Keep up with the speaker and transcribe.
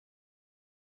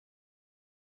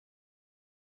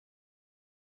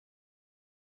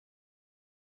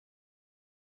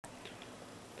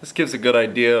This gives a good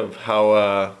idea of how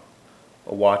a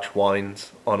watch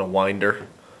winds on a winder.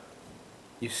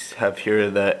 You have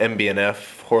here the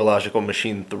MB&F Horological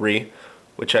Machine 3,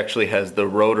 which actually has the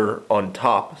rotor on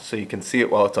top, so you can see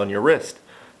it while it's on your wrist.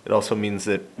 It also means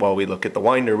that while we look at the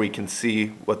winder, we can see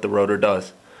what the rotor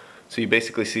does. So you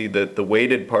basically see that the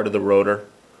weighted part of the rotor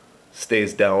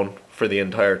stays down for the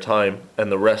entire time,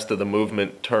 and the rest of the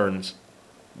movement turns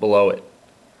below it.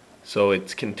 So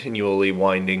it's continually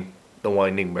winding the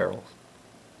winding barrels.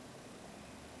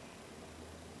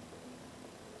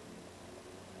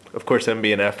 Of course,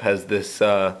 MB&F has this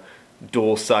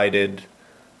dual-sided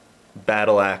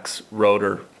battle axe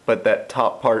rotor, but that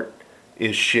top part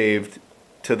is shaved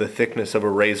to the thickness of a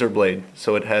razor blade,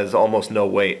 so it has almost no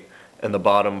weight, and the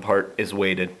bottom part is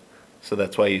weighted. So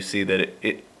that's why you see that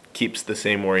it keeps the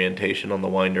same orientation on the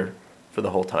winder for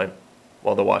the whole time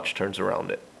while the watch turns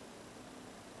around it.